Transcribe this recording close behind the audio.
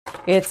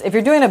If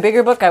you're doing a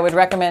bigger book, I would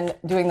recommend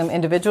doing them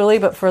individually,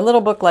 but for a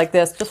little book like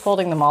this, just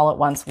folding them all at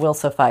once will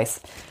suffice.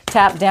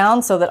 Tap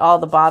down so that all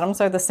the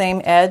bottoms are the same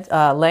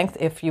length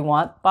if you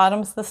want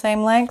bottoms the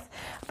same length.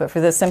 But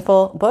for this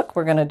simple book,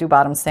 we're going to do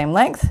bottoms same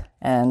length.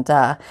 And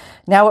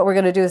now what we're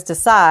going to do is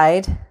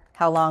decide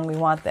how long we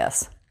want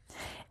this.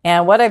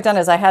 And what I've done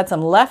is I had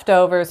some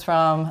leftovers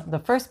from the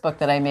first book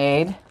that I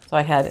made. So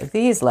I had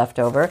these left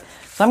over.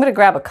 So I'm going to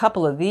grab a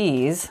couple of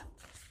these.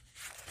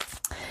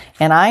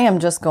 And I am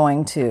just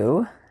going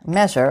to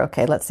measure.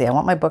 Okay, let's see. I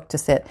want my book to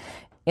sit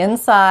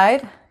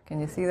inside.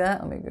 Can you see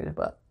that? Let me get a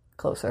bit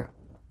closer.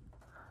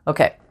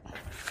 Okay.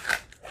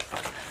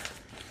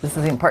 This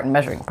is the important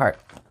measuring part.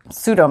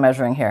 Pseudo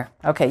measuring here.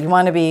 Okay, you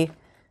want to be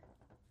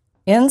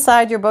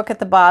inside your book at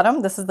the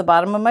bottom. This is the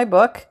bottom of my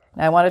book.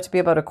 And I want it to be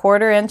about a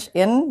 1/4 inch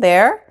in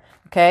there.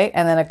 Okay,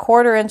 and then a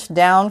 1/4 inch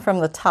down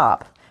from the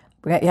top.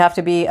 You have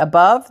to be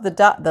above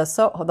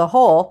the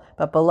hole,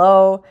 but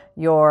below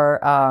your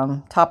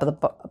top of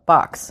the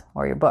box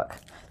or your book.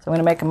 So I'm going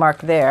to make a mark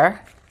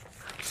there.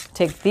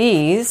 Take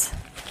these.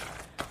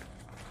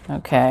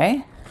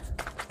 Okay.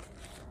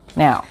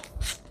 Now,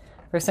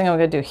 first thing I'm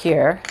going to do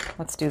here,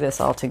 let's do this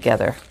all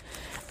together.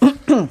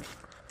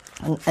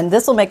 And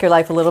this will make your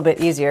life a little bit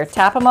easier.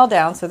 Tap them all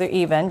down so they're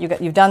even.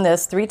 You've done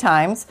this 3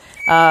 times.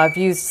 I've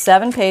used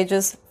 7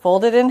 pages,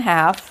 folded in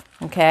half.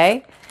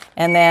 Okay.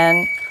 And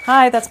then,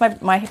 hi, that's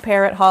my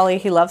parrot, Holly.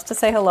 He loves to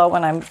say hello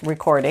when I'm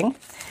recording.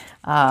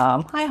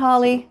 Hi,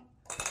 Holly.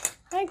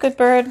 Hi, good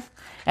bird.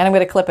 And I'm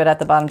going to clip it at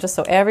the bottom just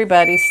so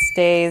everybody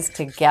stays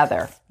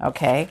together.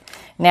 Okay.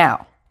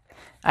 Now,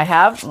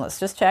 let's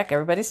just check.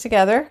 Everybody's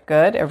together.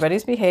 Good.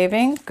 Everybody's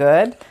behaving.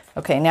 Good.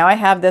 Okay. Now I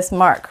have this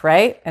mark,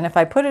 right? And if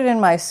I put it in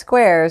my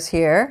squares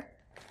here,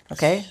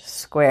 okay,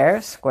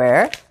 square,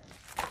 square,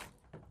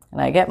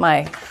 and I get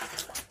my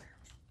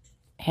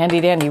handy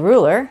dandy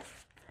ruler,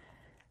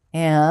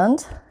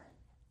 and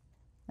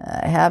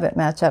I have it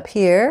match up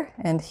here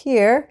and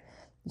here.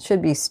 It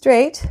should be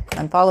straight.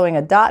 I'm following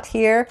a dot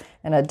here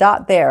and a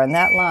dot there, and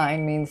that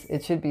line means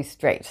it should be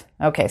straight.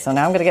 Okay, so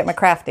now I'm going to get my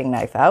crafting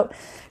knife out.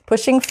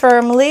 Pushing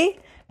firmly,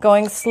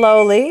 going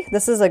slowly.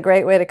 This is a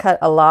great way to cut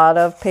a lot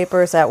of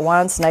papers at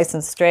once, nice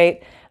and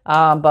straight,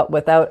 but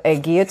without a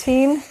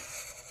guillotine.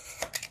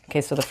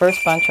 Okay, so the first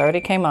bunch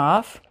already came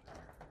off.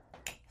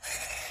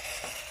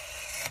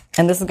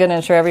 And this is going to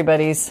ensure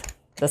everybody's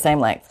the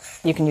same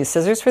length. You can use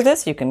scissors for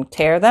this. You can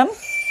tear them.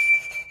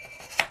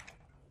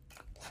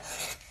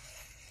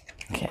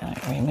 Okay,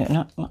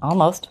 no,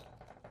 almost.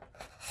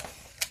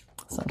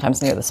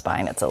 Sometimes near the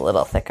spine, it's a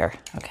little thicker.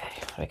 Okay,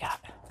 what do we got?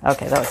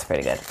 Okay, that looks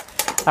pretty good.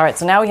 All right,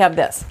 so now we have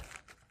this.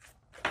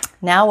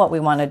 Now what we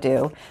want to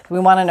do, we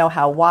want to know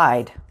how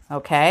wide,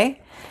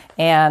 okay?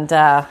 And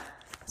so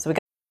we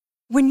got.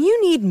 When you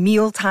need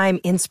mealtime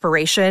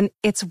inspiration,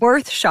 it's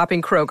worth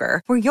shopping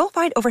Kroger, where you'll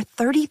find over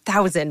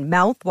 30,000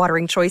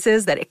 mouth-watering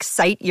choices that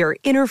excite your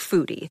inner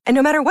foodie. And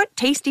no matter what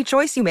tasty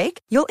choice you make,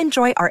 you'll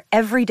enjoy our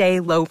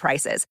everyday low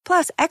prices,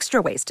 plus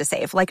extra ways to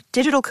save, like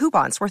digital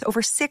coupons worth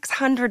over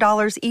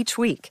 $600 each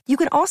week. You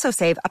can also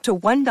save up to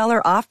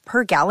 $1 off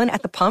per gallon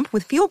at the pump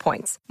with fuel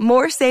points.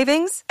 More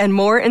savings and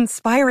more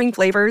inspiring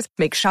flavors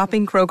make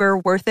shopping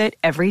Kroger worth it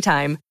every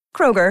time.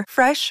 Kroger,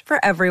 fresh for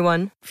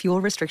everyone.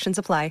 Fuel restrictions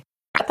apply.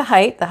 At the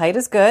height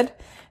is good,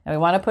 and we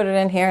want to put it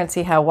in here and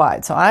see how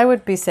wide. So I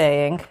would be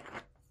saying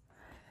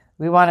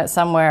we want it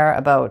somewhere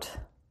about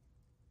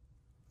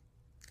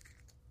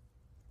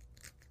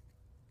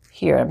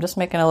here. I'm just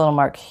making a little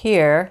mark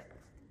here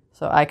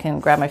so I can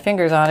grab my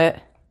fingers on it,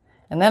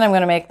 and then I'm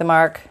going to make the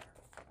mark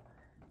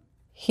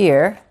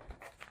here.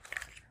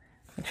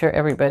 Make sure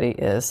everybody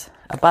is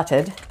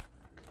abutted.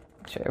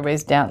 Make sure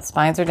everybody's down,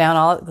 spines are down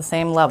all at the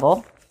same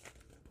level.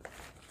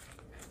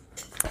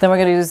 Then we're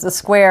going to use the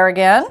square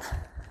again.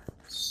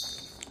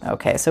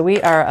 Okay, so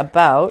we are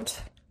about,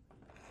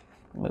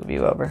 move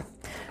you over.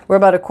 We're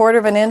about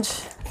 1/4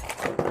 inch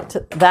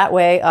that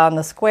way on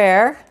the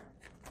square.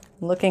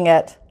 I'm looking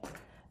at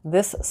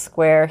this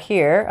square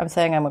here. I'm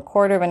saying I'm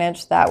 1/4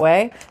 inch that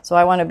way. So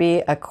I want to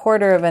be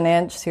 1/4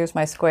 inch, here's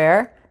my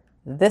square,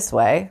 this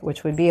way,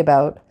 which would be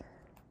about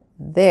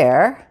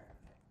there.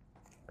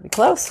 Pretty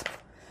close.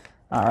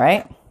 All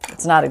right,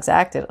 it's not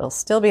exact, it'll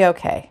still be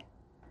okay.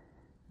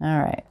 All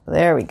right,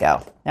 there we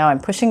go. Now I'm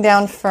pushing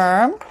down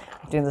firm.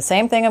 I'm doing the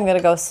same thing. I'm going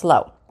to go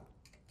slow.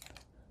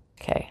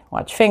 Okay,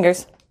 watch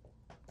fingers.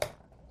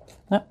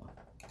 Nope.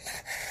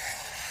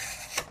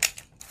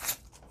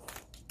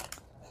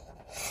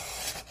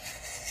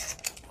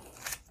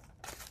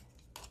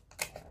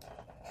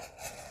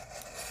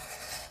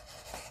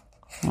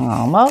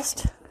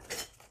 Almost.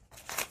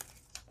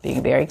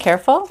 Being very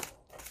careful.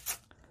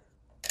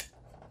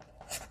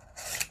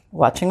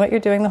 Watching what you're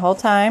doing the whole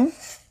time.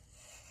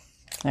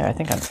 There, I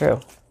think I'm through.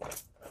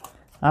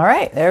 All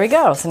right, there we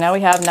go. So now we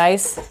have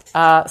nice,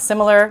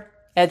 similar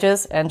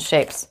edges and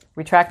shapes.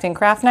 Retracting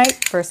craft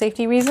knife for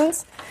safety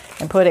reasons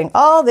and putting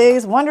all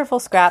these wonderful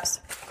scraps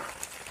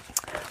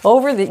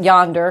over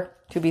yonder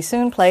to be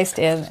soon placed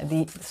in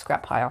the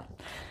scrap pile.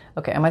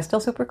 Okay, am I still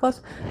super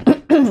close?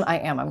 I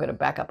am. I'm going to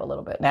back up a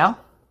little bit now.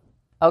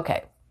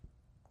 Okay.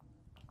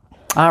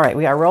 All right,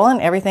 we are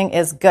rolling. Everything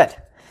is good.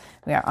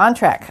 We are on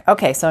track.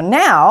 Okay, so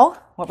now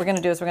what we're going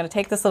to do is we're going to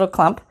take this little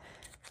clump.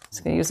 I'm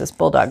just going to use this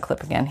bulldog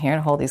clip again here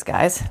to hold these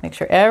guys. Make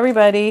sure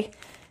everybody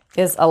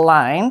is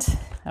aligned.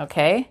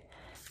 Okay,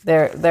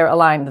 they're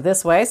aligned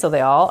this way, so they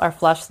all are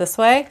flush this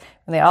way,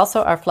 and they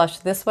also are flush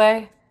this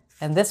way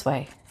and this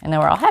way, and then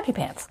we're all happy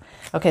pants.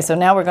 Okay, so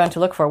now we're going to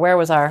look for where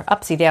was our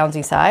upsy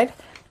downsy side.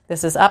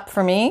 This is up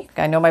for me.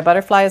 I know my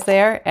butterfly is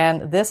there,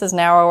 and this is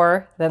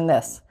narrower than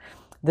this.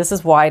 This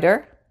is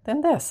wider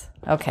than this.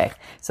 Okay,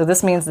 so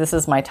this means this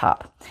is my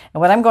top.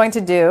 And what I'm going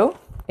to do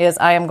is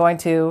I am going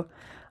to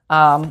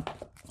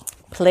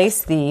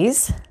place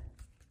these. I'm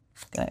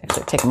going to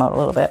actually take them out a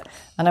little bit,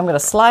 and I'm going to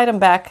slide them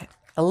back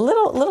a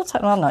little.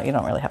 Well, no, you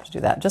don't really have to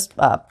do that. Just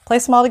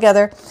place them all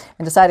together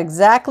and decide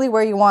exactly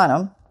where you want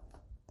them.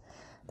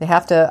 They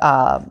have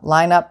to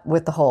line up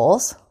with the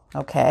holes.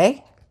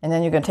 Okay, and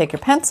then you're going to take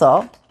your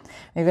pencil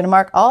and you're going to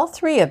mark all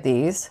three of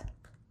these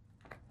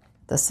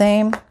the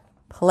same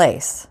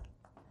place.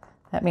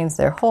 That means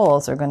their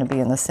holes are going to be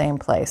in the same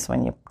place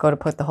when you go to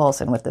put the holes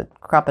in with the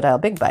Crocodile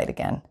Big Bite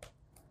again.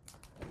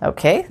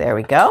 Okay, there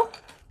we go.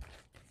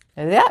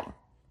 Look at that.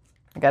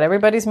 I got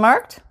everybody's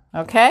marked.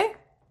 Okay.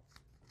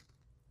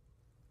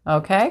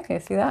 Okay, can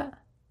you see that?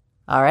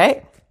 All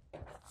right.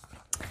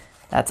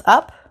 That's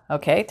up.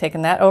 Okay,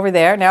 taking that over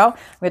there. Now,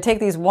 I'm going to take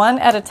these one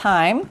at a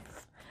time.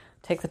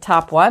 Take the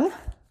top one,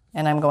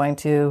 and I'm going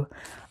to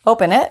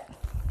open it.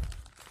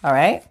 All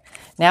right.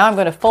 Now I'm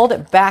going to fold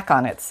it back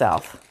on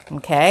itself.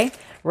 Okay,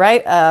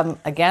 right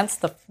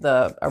against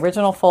the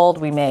original fold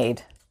we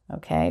made.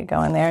 Okay,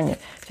 go in there and you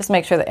just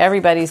make sure that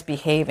everybody's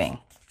behaving.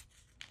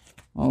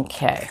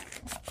 Okay,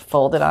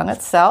 fold it on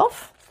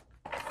itself.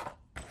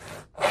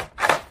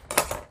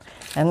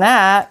 And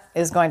that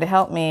is going to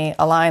help me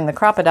align the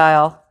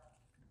Crocodile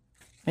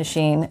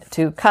machine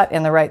to cut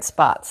in the right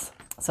spots.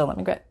 So let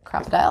me get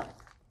Crocodile.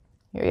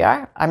 Here you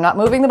are. I'm not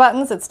moving the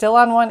buttons. It's still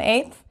on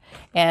 1/8,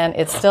 and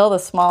it's still the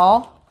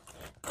small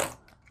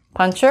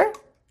puncher.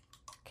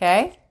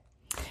 Okay,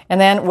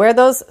 and then where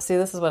those, see,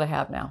 this is what I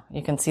have now.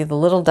 You can see the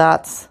little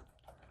dots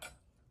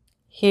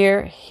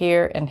here,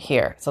 here, and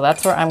here. So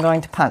that's where I'm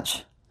going to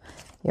punch.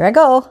 Here I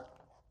go.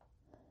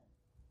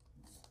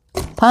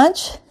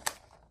 Punch.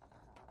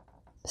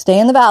 Stay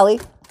in the valley.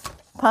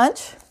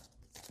 Punch.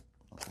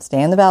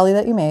 Stay in the valley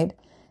that you made.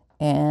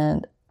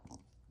 And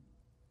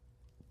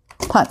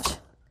punch.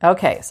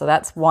 Okay, so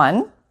that's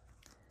one.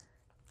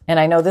 And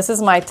I know this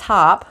is my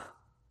top,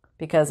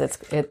 because it's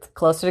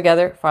closer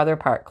together, farther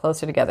apart,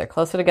 closer together.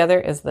 Closer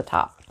together is the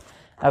top.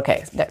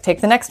 Okay,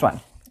 take the next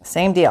one.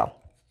 Same deal.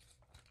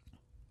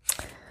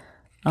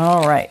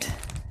 All right.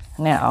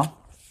 Now,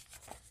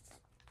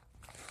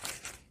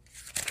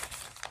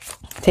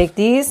 take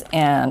these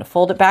and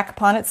fold it back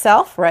upon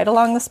itself, right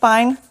along the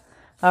spine,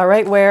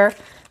 right where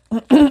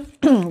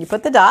you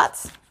put the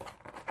dots.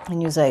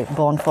 And use a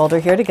bone folder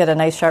here to get a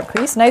nice sharp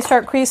crease. Nice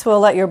sharp crease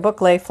will let your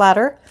book lay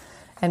flatter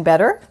and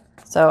better.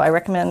 So I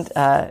recommend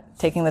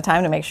taking the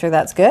time to make sure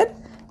that's good.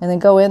 And then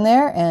go in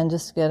there and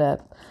just get a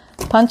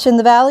punch in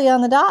the valley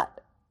on the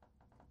dot.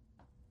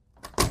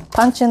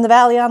 Punch in the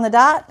valley on the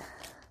dot.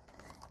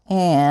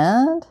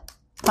 And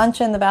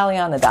punch in the valley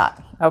on the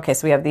dot. Okay,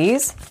 so we have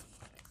these.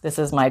 This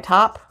is my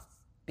top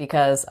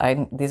because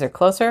these are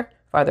closer,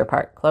 farther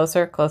apart.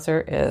 Closer,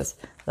 closer is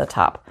the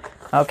top.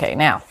 Okay,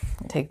 now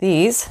take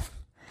these.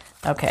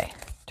 Okay,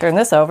 turn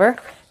this over.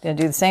 Gonna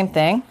do the same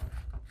thing.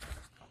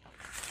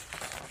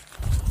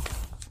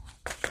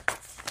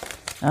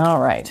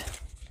 All right.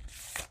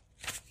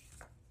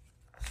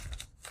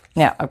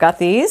 Now, I've got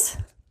these.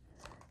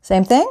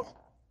 Same thing.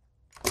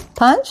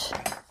 Punch.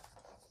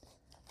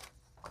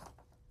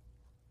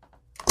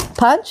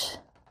 Punch.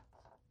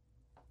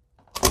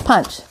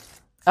 Punch.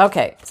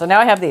 Okay, so now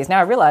I have these. Now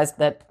I realized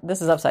that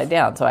this is upside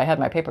down, so I had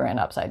my paper in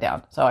upside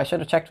down. So I should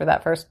have checked for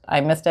that first.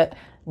 I missed it.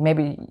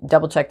 Maybe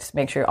double check to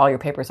make sure all your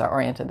papers are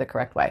oriented the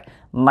correct way.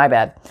 My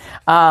bad.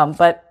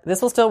 But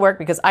this will still work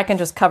because I can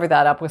just cover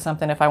that up with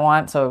something if I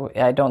want, so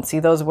I don't see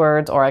those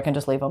words, or I can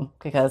just leave them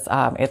because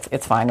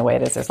it's fine the way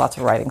it is. There's lots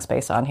of writing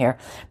space on here,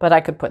 but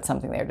I could put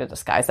something there to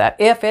disguise that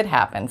if it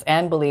happens,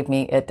 and believe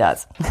me, it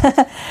does.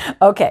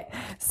 Okay,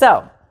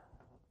 so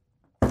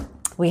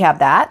we have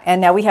that, and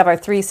now we have our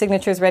 3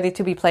 signatures ready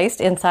to be placed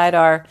inside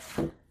our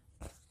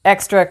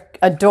extra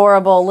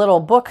adorable little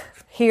book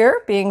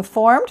here being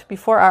formed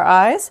before our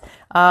eyes.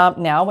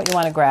 Now what you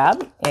want to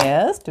grab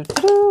is,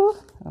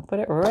 I'll put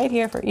it right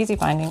here for easy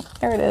finding.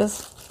 There it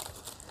is.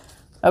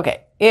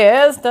 Okay,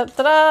 is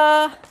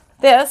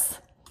this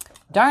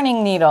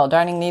darning needle.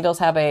 Darning needles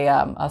have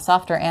a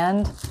softer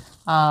end,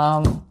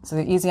 so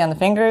they're easy on the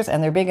fingers,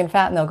 and they're big and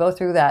fat, and they'll go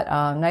through that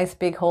nice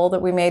big hole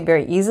that we made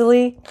very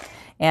easily.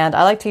 And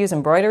I like to use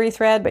embroidery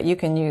thread, but you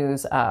can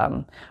use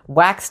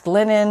waxed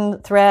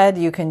linen thread.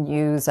 You can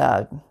use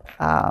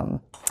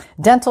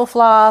dental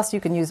floss.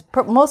 You can use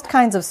most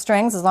kinds of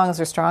strings as long as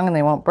they're strong and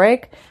they won't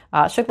break.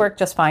 Should work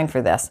just fine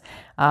for this.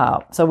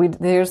 So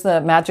there's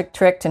the magic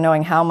trick to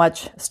knowing how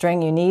much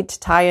string you need to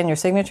tie in your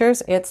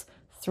signatures. It's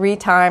 3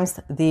 times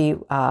the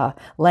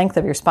length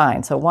of your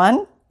spine. So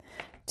 1,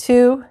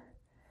 2,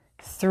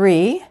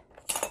 3,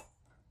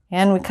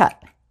 and we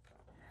cut.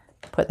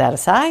 Put that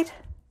aside,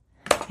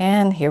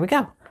 and here we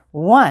go.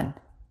 1,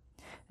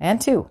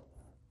 and 2,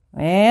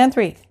 and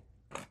 3.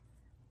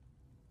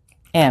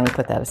 And we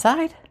put that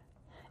aside,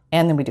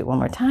 and then we do it one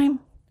more time.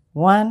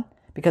 1,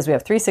 because we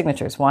have 3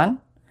 signatures. 1,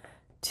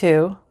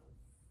 2,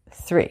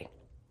 3.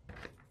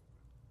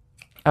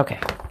 Okay,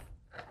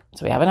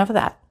 so we have enough of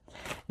that.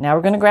 Now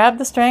we're going to grab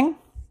the string,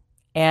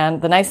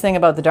 and the nice thing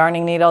about the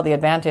darning needle, the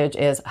advantage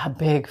is a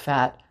big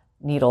fat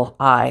needle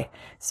eye.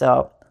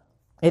 So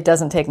it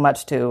doesn't take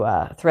much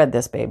to thread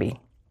this baby.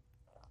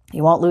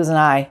 You won't lose an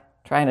eye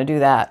trying to do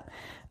that.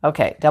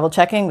 Okay, double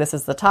checking. This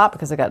is the top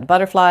because I got the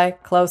butterfly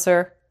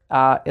closer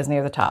is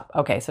near the top.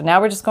 Okay, so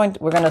now we're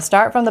going to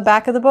start from the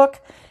back of the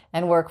book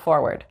and work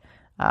forward.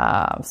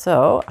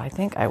 So I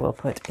think I will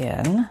put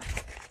in.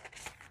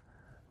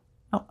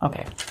 Oh,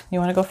 okay. You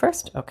want to go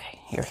first?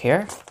 Okay, you're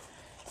here.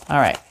 All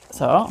right.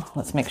 So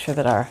let's make sure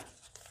that our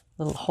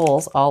little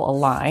holes all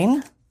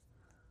align.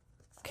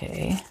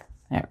 Okay,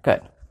 there,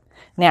 good.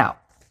 Now,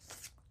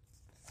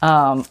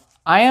 I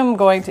am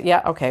going to,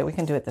 yeah, okay, we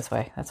can do it this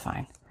way. That's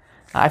fine.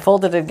 I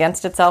folded it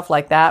against itself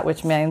like that,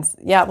 which means,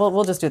 yeah,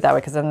 we'll just do it that way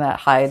because then that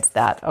hides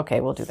that. Okay,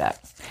 we'll do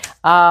that.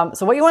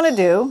 So what you want to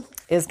do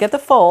is get the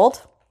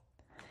fold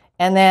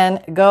and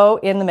then go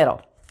in the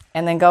middle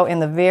and then go in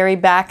the very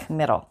back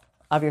middle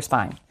of your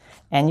spine.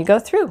 And you go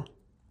through.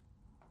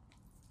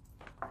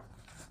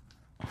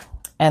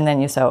 And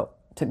then you sew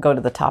to go to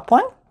the top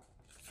one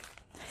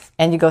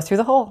and you go through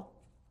the hole.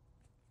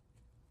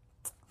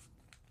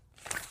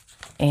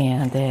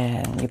 And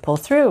then you pull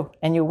through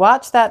and you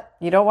watch that.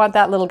 You don't want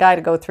that little guy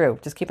to go through.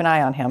 Just keep an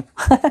eye on him.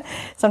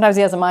 Sometimes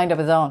he has a mind of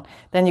his own.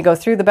 Then you go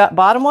through the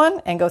bottom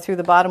one and go through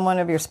the bottom one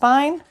of your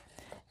spine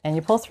and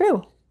you pull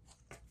through.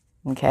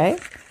 Okay.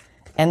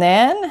 And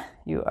then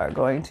you are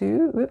going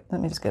to,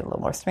 let me just get a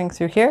little more string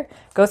through here.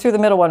 Go through the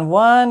middle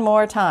one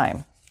more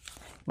time.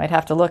 Might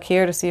have to look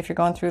here to see if you're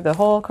going through the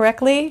hole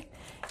correctly.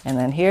 And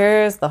then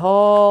here's the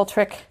whole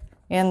trick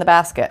in the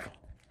basket.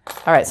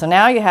 All right, so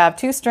now you have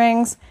 2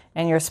 strings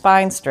and your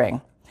spine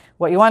string.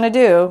 What you want to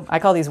do, I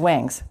call these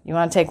wings. You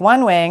want to take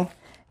one wing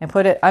and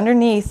put it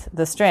underneath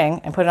the string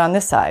and put it on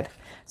this side.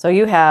 So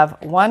you have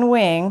one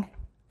wing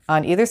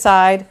on either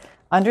side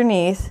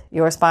underneath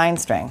your spine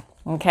string.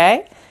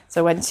 Okay?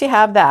 So once you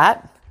have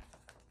that,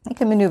 you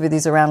can maneuver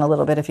these around a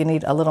little bit if you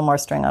need a little more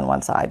string on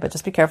one side, but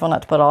just be careful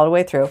not to put all the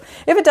way through.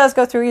 If it does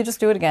go through, you just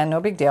do it again, no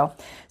big deal.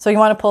 So you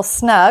want to pull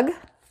snug,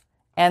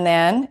 and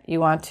then you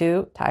want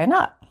to tie a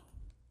knot.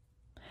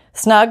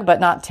 Snug,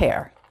 but not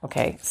tear.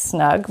 Okay,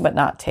 snug, but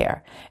not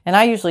tear. And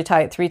I usually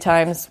tie it 3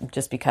 times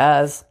just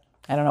because,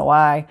 I don't know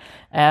why.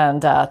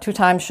 And 2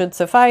 times should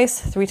suffice.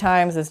 3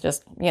 times is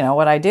just,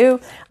 what I do.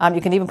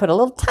 You can even put a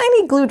little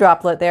tiny glue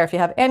droplet there if you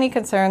have any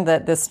concern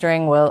that this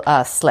string will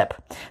slip.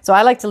 So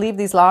I like to leave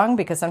these long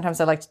because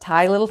sometimes I like to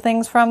tie little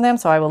things from them.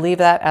 So I will leave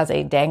that as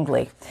a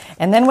dangly.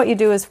 And then what you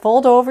do is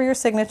fold over your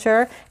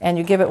signature and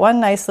you give it one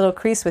nice little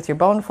crease with your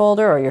bone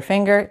folder or your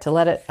finger to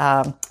let it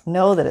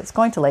know that it's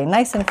going to lay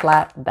nice and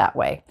flat that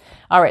way.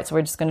 All right, so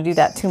we're just going to do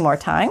that 2 more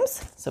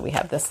times. So we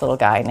have this little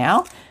guy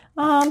now.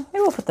 Maybe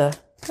we'll put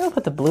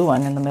the blue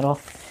one in the middle.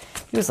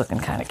 He was looking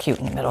kind of cute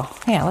in the middle.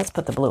 Yeah, let's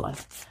put the blue one.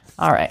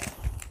 All right.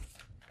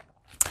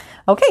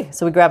 Okay,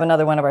 so we grab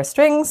another one of our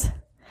strings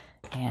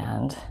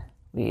and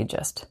we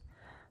just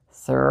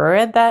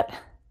thread that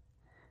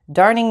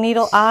darning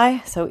needle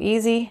eye. So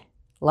easy.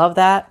 Love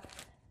that.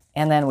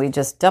 And then we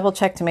just double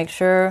check to make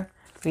sure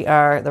we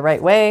are the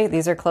right way.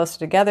 These are closer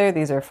together.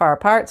 These are far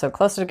apart. So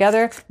closer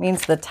together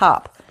means the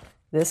top.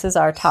 This is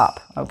our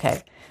top.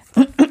 Okay.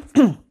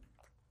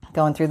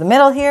 Going through the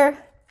middle here.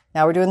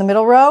 Now we're doing the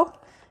middle row,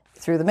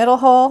 through the middle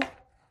hole.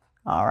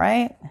 All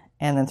right.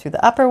 And then through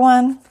the upper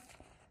one,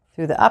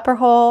 through the upper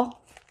hole.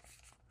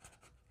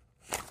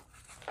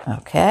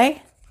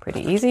 Okay.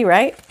 Pretty easy,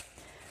 right?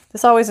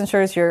 This always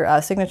ensures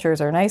your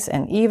signatures are nice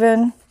and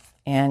even,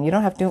 and you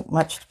don't have to do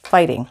much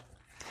fighting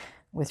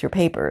with your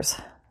papers.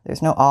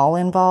 There's no awl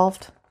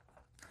involved.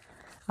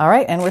 All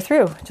right, and we're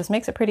through. It just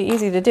makes it pretty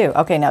easy to do.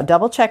 Okay, now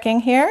double checking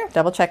here,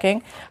 double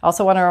checking.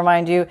 Also want to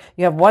remind you,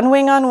 you have one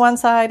wing on one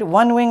side,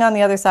 one wing on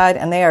the other side,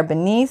 and they are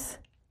beneath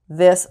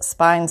this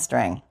spine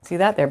string. See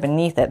that? They're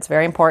beneath it. It's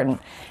very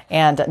important.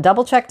 And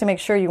double check to make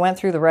sure you went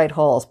through the right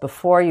holes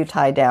before you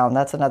tie down.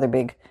 That's another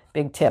big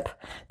tip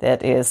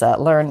that is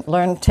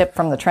learn tip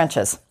from the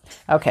trenches.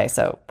 Okay,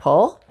 so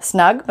pull,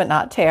 snug but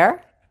not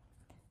tear,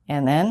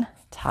 and then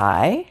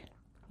tie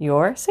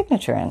your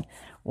signature in.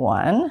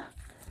 1,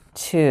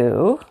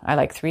 2, I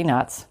like 3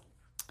 knots.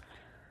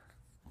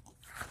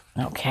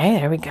 Okay,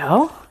 there we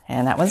go.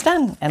 And that one's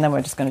done. And then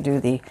we're just going to do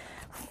the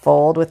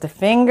fold with the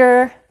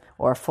finger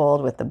or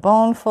fold with the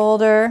bone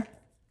folder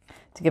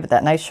to give it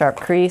that nice sharp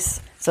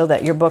crease so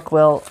that your book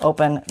will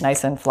open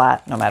nice and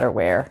flat no matter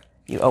where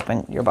you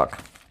open your book.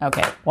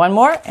 Okay, one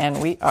more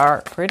and we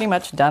are pretty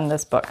much done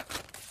this book.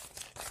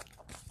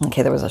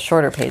 Okay, there was a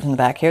shorter page in the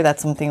back here.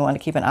 That's something you want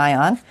to keep an eye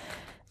on.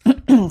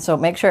 So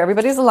make sure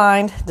everybody's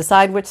aligned.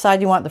 Decide which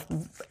side you want,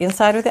 the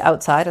inside or the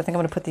outside. I think I'm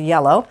going to put the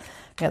yellow.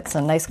 Get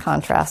some nice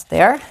contrast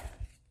there.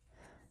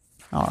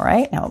 All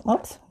right. Now,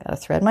 oops, got to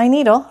thread my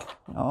needle.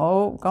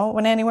 No,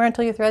 going anywhere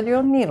until you thread your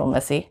own needle,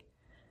 Missy.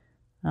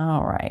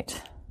 All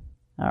right.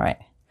 All right.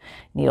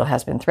 Needle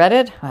has been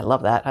threaded. I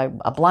love that.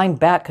 A blind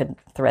bat could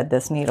thread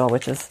this needle,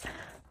 which is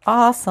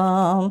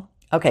awesome.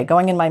 Okay,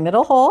 going in my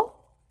middle hole.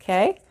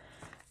 Okay.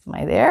 Am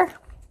I there?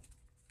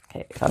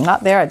 Okay, if I'm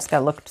not there, I just got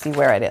to look to see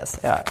where it is.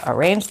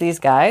 Arrange these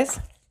guys.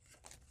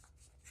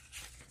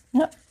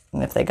 Yep.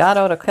 And if they got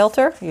out of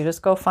kilter, you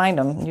just go find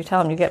them. And you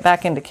tell them you get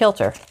back into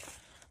kilter.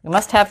 You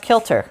must have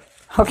kilter.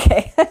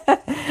 Okay.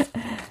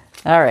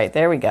 All right,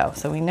 there we go.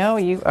 So we know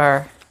you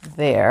are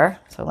there.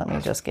 So let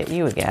me just get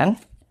you again.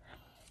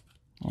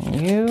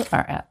 And you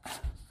are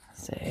at,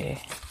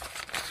 say,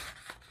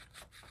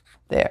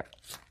 there.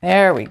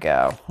 There we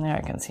go. There,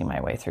 I can see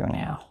my way through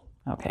now.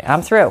 Okay,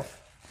 I'm through.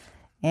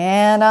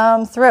 And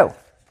I'm through.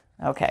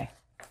 Okay.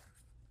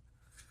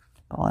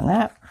 Pulling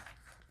that.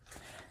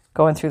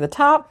 Going through the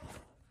top.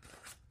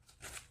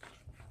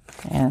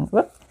 And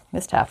whoop,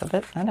 missed half of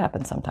it. That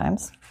happens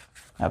sometimes.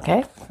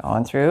 Okay,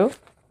 going through.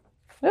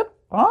 Whoop,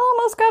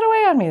 almost got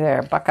away on me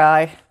there,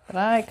 Buckeye. But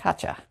I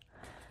caught ya.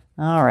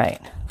 All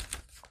right.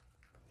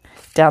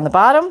 Down the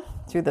bottom,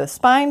 through the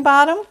spine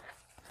bottom.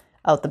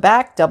 Out the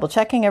back, double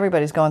checking.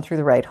 Everybody's going through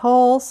the right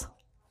holes.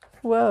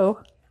 Whoa,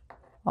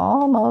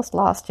 almost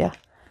lost ya.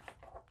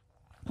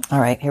 All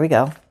right, here we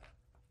go.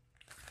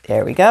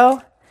 There we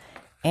go.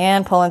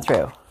 And pulling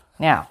through.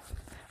 Now,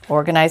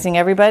 organizing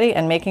everybody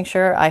and making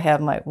sure I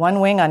have my one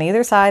wing on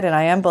either side and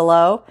I am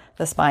below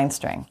the spine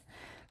string.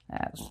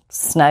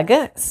 Snug,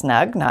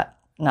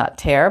 not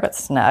tear, but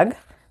snug.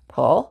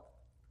 Pull,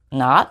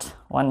 knot,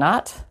 one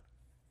knot,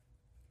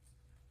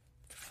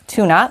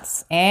 2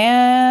 knots,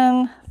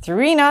 and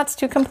 3 knots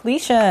to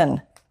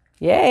completion.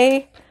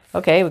 Yay.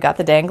 Okay, we got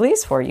the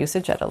danglies for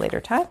usage at a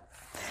later time.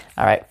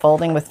 All right,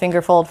 folding with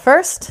finger fold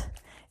first,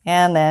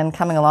 and then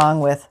coming along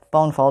with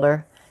bone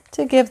folder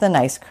to give the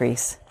nice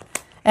crease.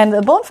 And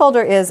the bone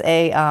folder is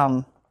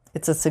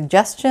it's a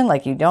suggestion.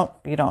 Like you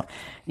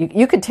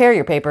could tear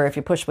your paper if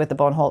you push with the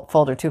bone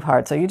folder too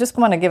hard. So you just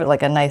want to give it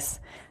like a nice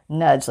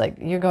nudge, like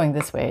you're going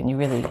this way, and you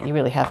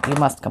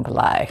must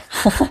comply.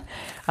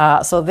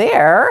 So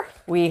there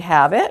we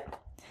have it.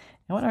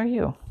 And what are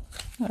you?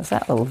 What is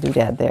that little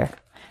doodad there?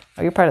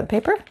 Are you part of the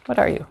paper? What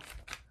are you?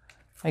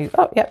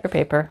 Oh, yeah, your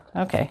paper.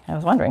 Okay, I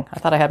was wondering. I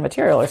thought I had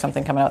material or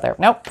something coming out there.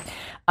 Nope.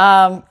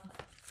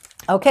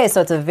 Okay,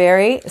 so it's a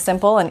very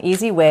simple and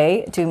easy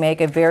way to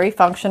make a very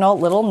functional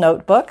little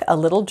notebook, a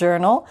little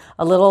journal,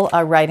 a little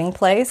writing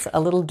place, a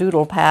little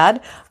doodle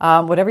pad,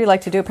 whatever you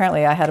like to do.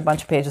 Apparently, I had a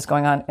bunch of pages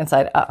going on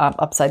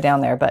upside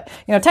down there. But,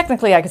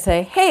 technically I could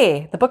say,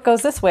 hey, the book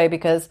goes this way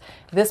because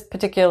this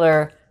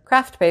particular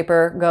craft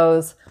paper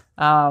goes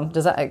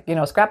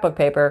scrapbook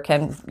paper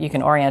you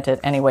can orient it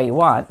any way you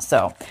want.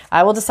 So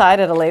I will decide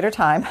at a later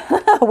time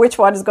which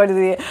one is going to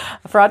the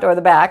front or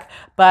the back,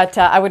 but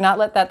I would not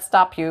let that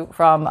stop you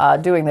from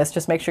doing this.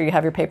 Just make sure you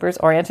have your papers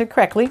oriented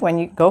correctly when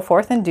you go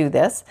forth and do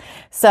this.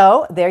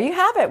 So there you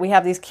have it. We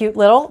have these cute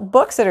little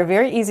books that are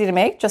very easy to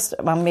make, just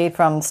made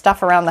from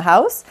stuff around the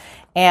house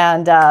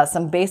and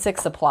some basic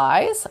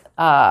supplies.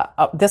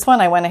 This one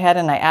I went ahead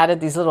and I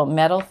added these little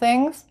metal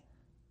things.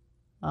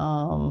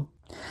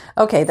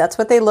 Okay, that's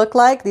what they look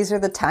like. These are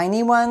the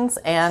tiny ones,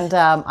 and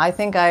I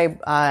think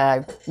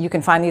you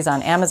can find these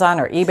on Amazon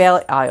or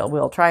eBay.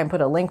 We'll try and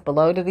put a link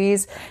below to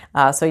these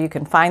so you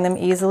can find them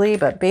easily.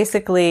 But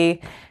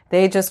basically,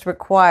 they just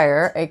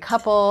require a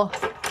couple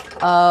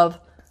of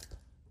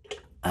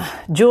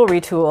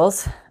jewelry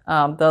tools,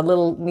 the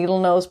little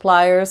needle nose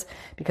pliers,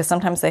 because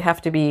sometimes they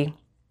have to be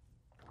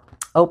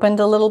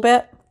opened a little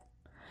bit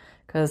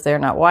because they're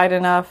not wide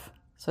enough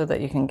so that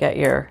you can get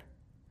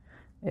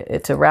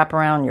it to wrap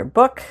around your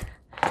book.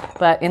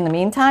 But in the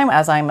meantime,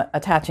 as I'm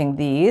attaching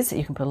these,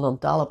 you can put a little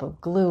dollop of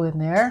glue in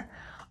there.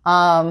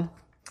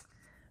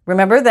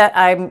 Remember that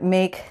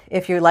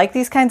if you like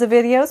these kinds of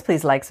videos,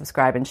 please like,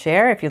 subscribe, and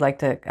share. If you'd like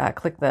to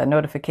click the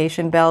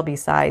notification bell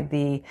beside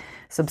the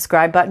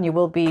subscribe button, you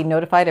will be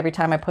notified every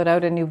time I put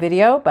out a new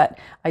video. But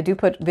I do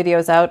put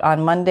videos out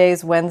on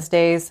Mondays,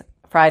 Wednesdays,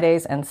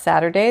 Fridays, and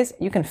Saturdays.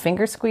 You can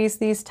finger squeeze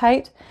these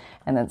tight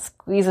and then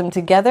squeeze them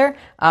together.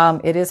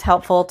 It is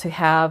helpful to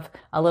have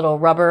a little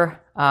rubber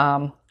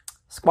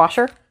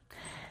squasher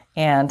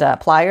and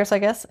pliers, I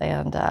guess,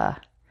 and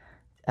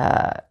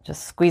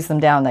just squeeze them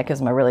down. That gives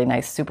them a really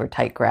nice, super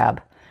tight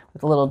grab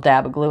with a little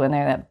dab of glue in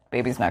there. That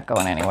baby's not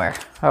going anywhere.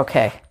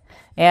 Okay.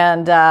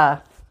 And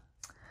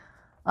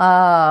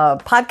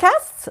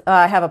podcasts.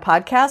 I have a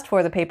podcast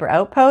for the Paper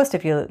Outpost.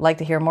 If you like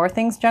to hear more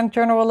things junk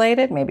journal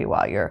related, maybe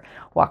while you're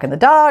walking the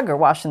dog or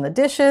washing the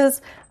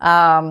dishes.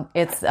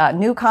 It's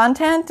new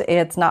content.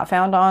 It's not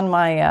found on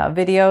my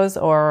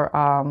videos or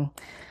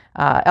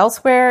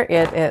Elsewhere,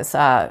 it is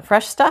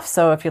fresh stuff.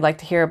 So if you'd like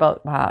to hear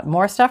about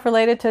more stuff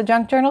related to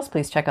junk journals,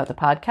 please check out the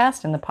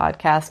podcast. And the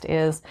podcast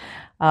is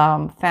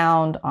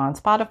found on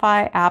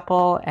Spotify,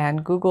 Apple,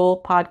 and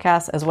Google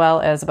Podcasts, as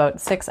well as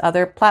about 6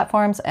 other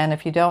platforms. And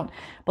if you don't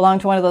belong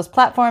to one of those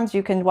platforms,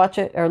 you can watch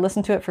it or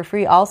listen to it for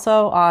free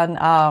also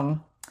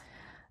on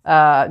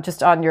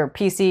just on your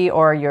PC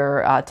or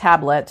your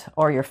tablet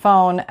or your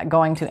phone,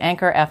 going to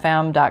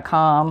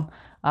anchorfm.com,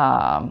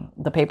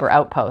 the paper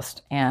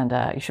outpost, and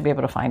you should be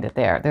able to find it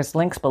there. There's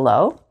links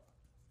below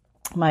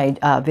my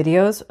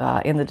videos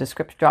in the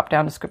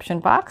drop-down description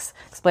box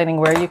explaining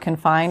where you can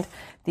find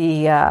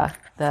the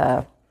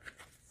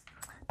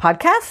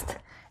podcast.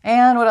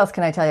 And what else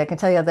can I tell you? I can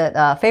tell you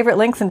that favorite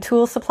links and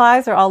tool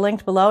supplies are all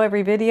linked below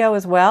every video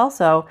as well.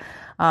 So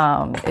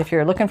if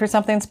you're looking for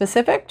something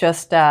specific,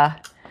 just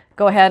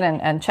go ahead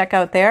and check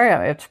out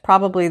there. It's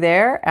probably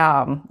there.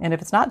 And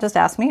if it's not, just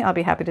ask me. I'll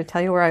be happy to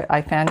tell you where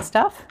I found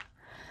stuff.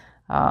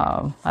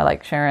 I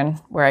like sharing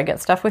where I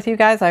get stuff with you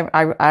guys.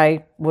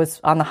 I was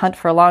on the hunt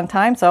for a long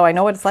time, so I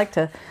know what it's like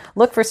to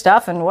look for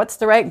stuff and what's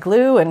the right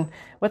glue and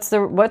what's the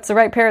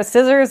right pair of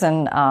scissors.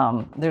 And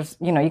there's,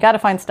 you got to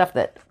find stuff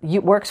that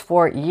works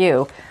for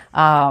you.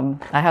 I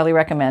highly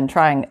recommend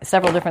trying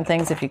several different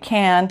things if you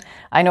can.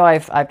 I know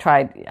I've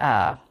tried.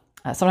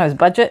 Sometimes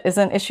budget is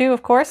an issue,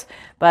 of course,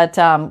 but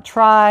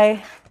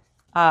try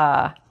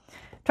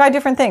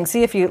different things.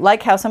 See if you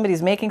like how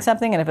somebody's making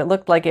something, and if it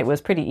looked like it was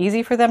pretty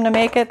easy for them to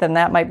make it, then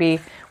that might be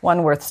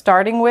one worth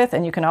starting with,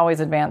 and you can always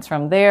advance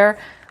from there.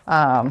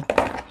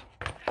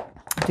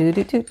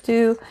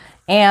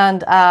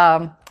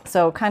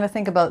 So kind of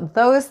think about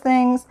those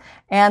things,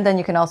 and then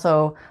you can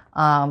also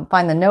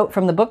find the note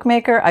from the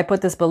bookmaker. I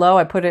put this below.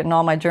 I put it in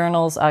all my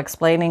journals,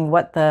 explaining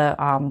what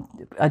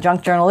a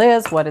junk journal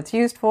is, what it's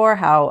used for,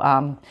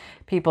 how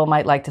people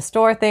might like to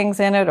store things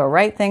in it or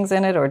write things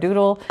in it or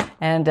doodle,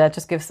 and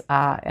just gives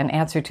an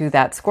answer to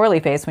that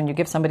squirrely face when you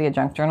give somebody a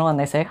junk journal and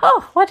they say,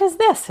 "Oh, what is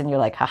this?" And you're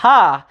like,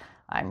 "Haha,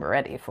 I'm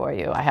ready for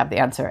you. I have the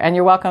answer." And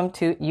you're welcome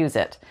to use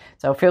it.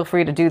 So feel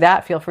free to do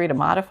that. Feel free to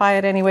modify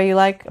it any way you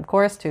like, of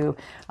course, to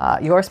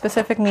your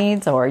specific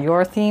needs or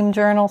your theme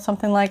journal,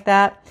 something like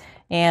that.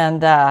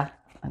 And I'm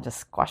just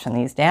squashing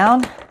these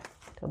down.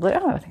 Oh,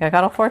 I think I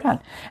got all 4 done.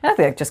 And I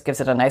think it just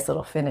gives it a nice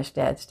little finished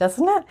edge,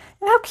 doesn't it?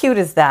 And how cute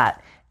is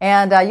that?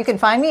 And you can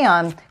find me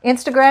on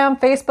Instagram,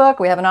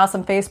 Facebook. We have an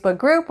awesome Facebook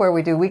group where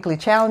we do weekly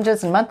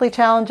challenges and monthly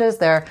challenges.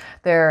 They're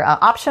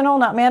optional,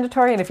 not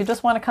mandatory. And if you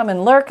just want to come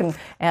and lurk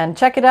and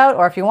check it out,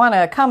 or if you want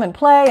to come and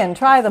play and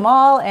try them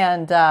all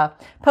and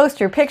post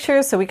your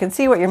pictures so we can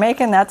see what you're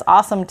making, that's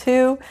awesome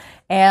too.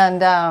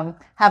 And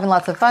having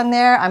lots of fun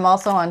there. I'm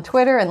also on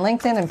Twitter and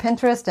LinkedIn and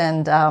Pinterest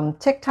and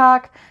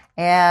TikTok.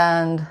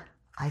 And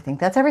I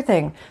think that's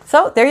everything.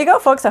 So there you go,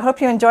 folks. I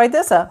hope you enjoyed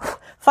this. A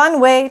fun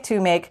way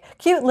to make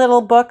cute little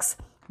books.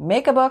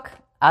 Make a book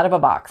out of a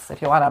box.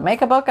 If you want to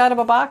make a book out of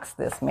a box,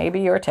 this may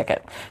be your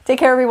ticket. Take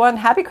care, everyone.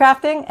 Happy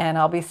crafting, and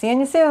I'll be seeing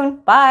you soon.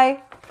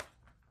 Bye.